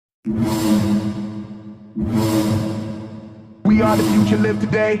We are the future, live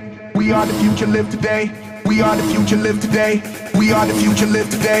today. We are the future, live today. We are the future, live today. We are the future,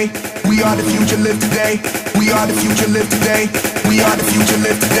 live today. We are the future, live today. We are the future, live today. We are the future,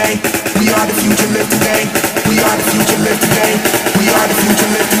 live today. We are the future, live today. We are the future, live today. We are the future,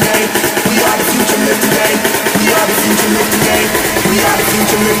 live today. We are the future, live today. We are the future, live today. We are the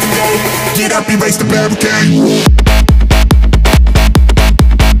future, live today. Get up, erase the barricade.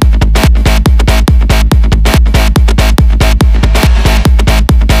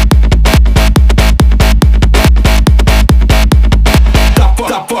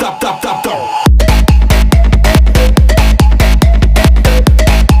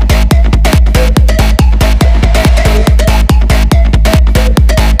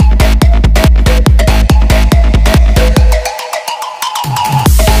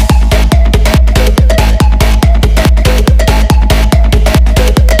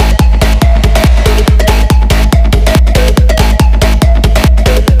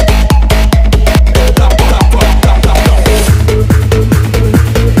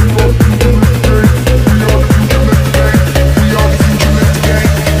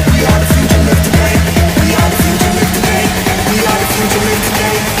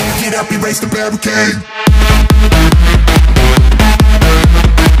 Erase the barricade.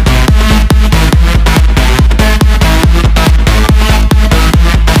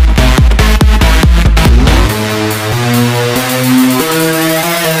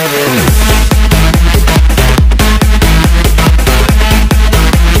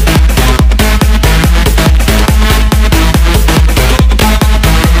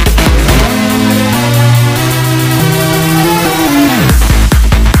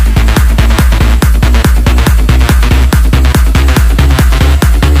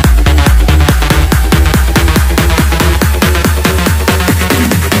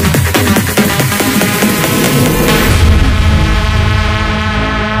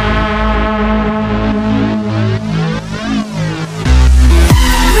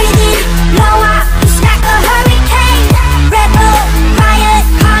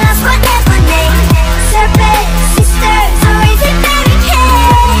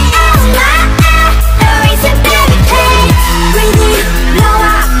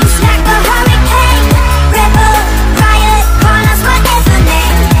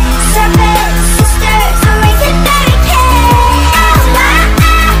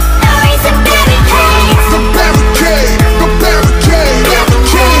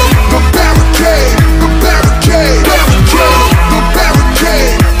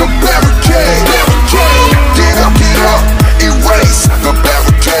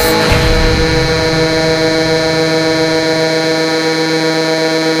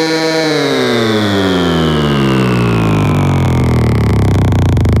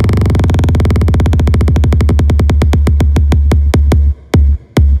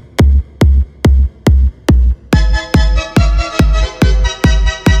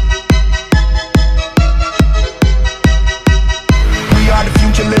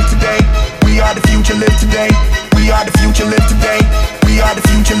 Live today. We are the future, live today. We are the future, live today. We are the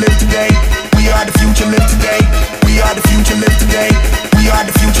future, live today. We are the future, live today. We are the future, live today. We are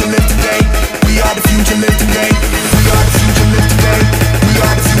the future, live today. We are the future, live today. We are the future, live today. We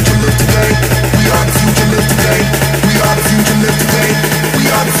are the future, live today. We are the future, live today. We are the future, live today. We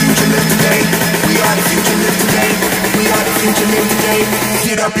are the future, live today. We are the future, live today. We are the future, live today.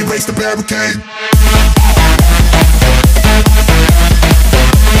 Get up, erase the barricade.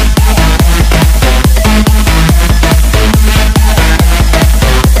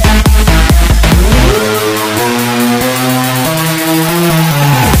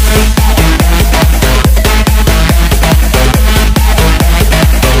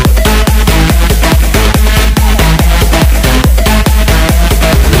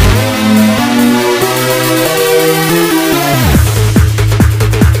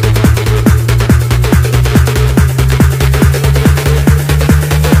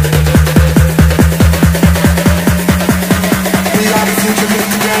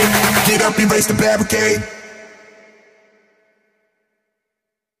 Get up, erase the barricade.